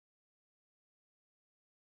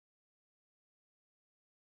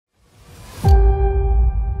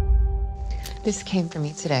This came for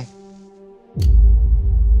me today.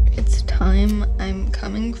 It's time I'm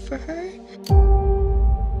coming for her.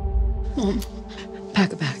 Mom,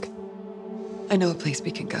 pack a bag. I know a place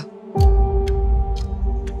we can go.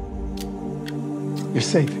 You're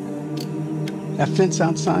safe. That fence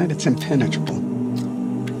outside, it's impenetrable.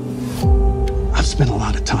 I've spent a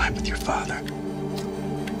lot of time with your father.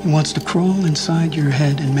 He wants to crawl inside your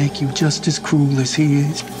head and make you just as cruel as he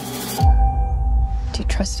is. Do you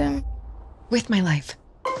trust him? With my life.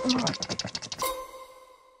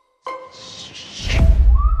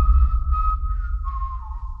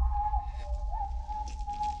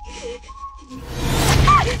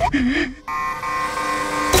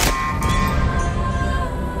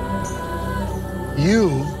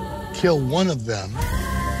 You kill one of them,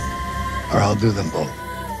 or I'll do them both.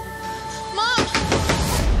 Mom!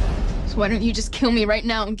 So why don't you just kill me right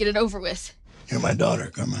now and get it over with? You're my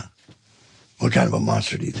daughter, Karma. What kind of a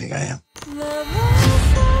monster do you think I am?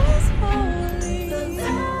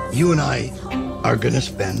 You and I are gonna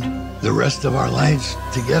spend the rest of our lives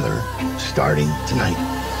together, starting tonight.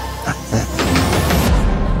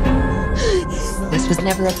 This was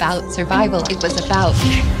never about survival. It was about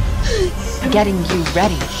getting you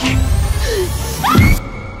ready.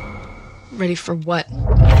 Ready for what?